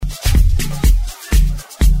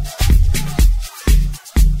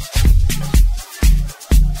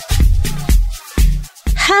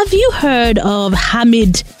Have you heard of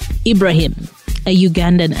Hamid Ibrahim, a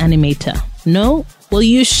Ugandan animator? No? Well,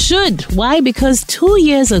 you should. Why? Because 2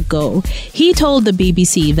 years ago, he told the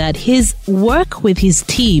BBC that his work with his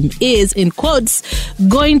team is, in quotes,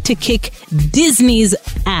 going to kick Disney's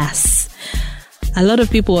ass. A lot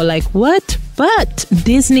of people were like, what? But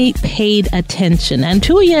Disney paid attention. And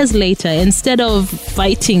 2 years later, instead of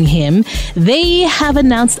fighting him, they have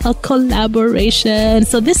announced a collaboration.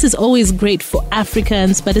 So this is always great for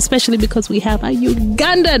Africans, but especially because we have a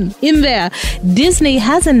Ugandan in there. Disney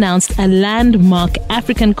has announced a landmark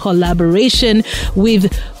African collaboration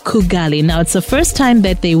with Kugali. Now, it's the first time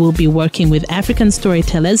that they will be working with African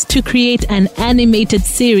storytellers to create an animated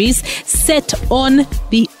series set on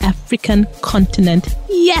the African continent.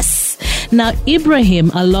 Yes! Now, Ibrahim,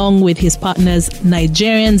 along with his partners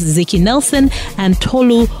Nigerians Ziki Nelson and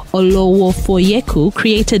Tolu Olowofoyeku,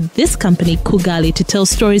 created this company, Kugali, to tell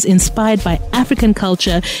stories inspired by African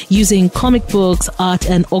culture using comic books, art,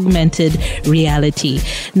 and augmented reality.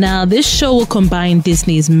 Now, this show will combine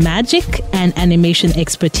Disney's magic and animation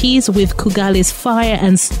expertise with Kugali's fire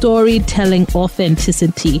and storytelling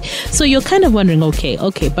authenticity. So you're kind of wondering, okay,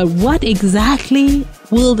 but what exactly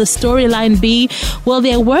will the storyline be? Well,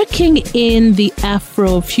 they're working in the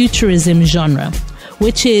Afrofuturism genre,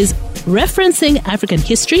 which is referencing African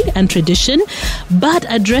history and tradition, but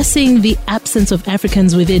addressing the absence of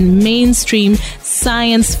Africans within mainstream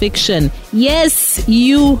science fiction. Yes,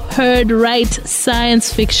 you heard right,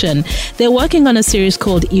 science fiction. They're working on a series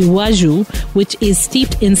called Iwaju, which is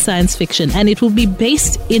steeped in science fiction, and it will be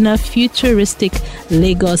based in a futuristic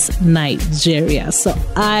Lagos, Nigeria. So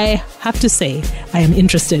I have to say, I am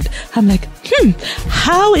interested. I'm like,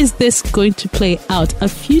 how is this going to play out? A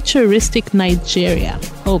futuristic Nigeria.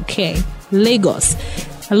 Okay, Lagos.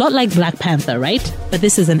 A lot like Black Panther, right? But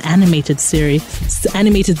this is an animated series.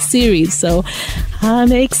 So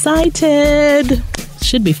I'm excited.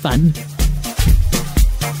 Should be fun.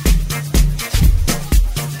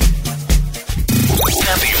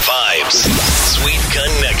 Happy vibes, sweet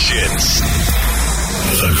connections.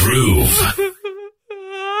 The Groove.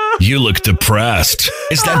 You look depressed.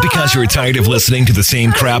 Is that because you're tired of listening to the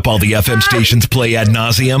same crap all the FM stations play ad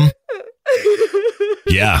nauseum?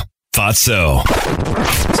 Yeah, thought so.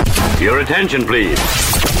 Your attention, please.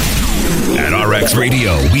 At RX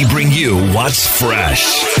Radio, we bring you what's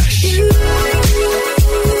fresh.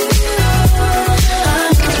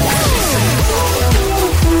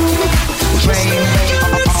 Rain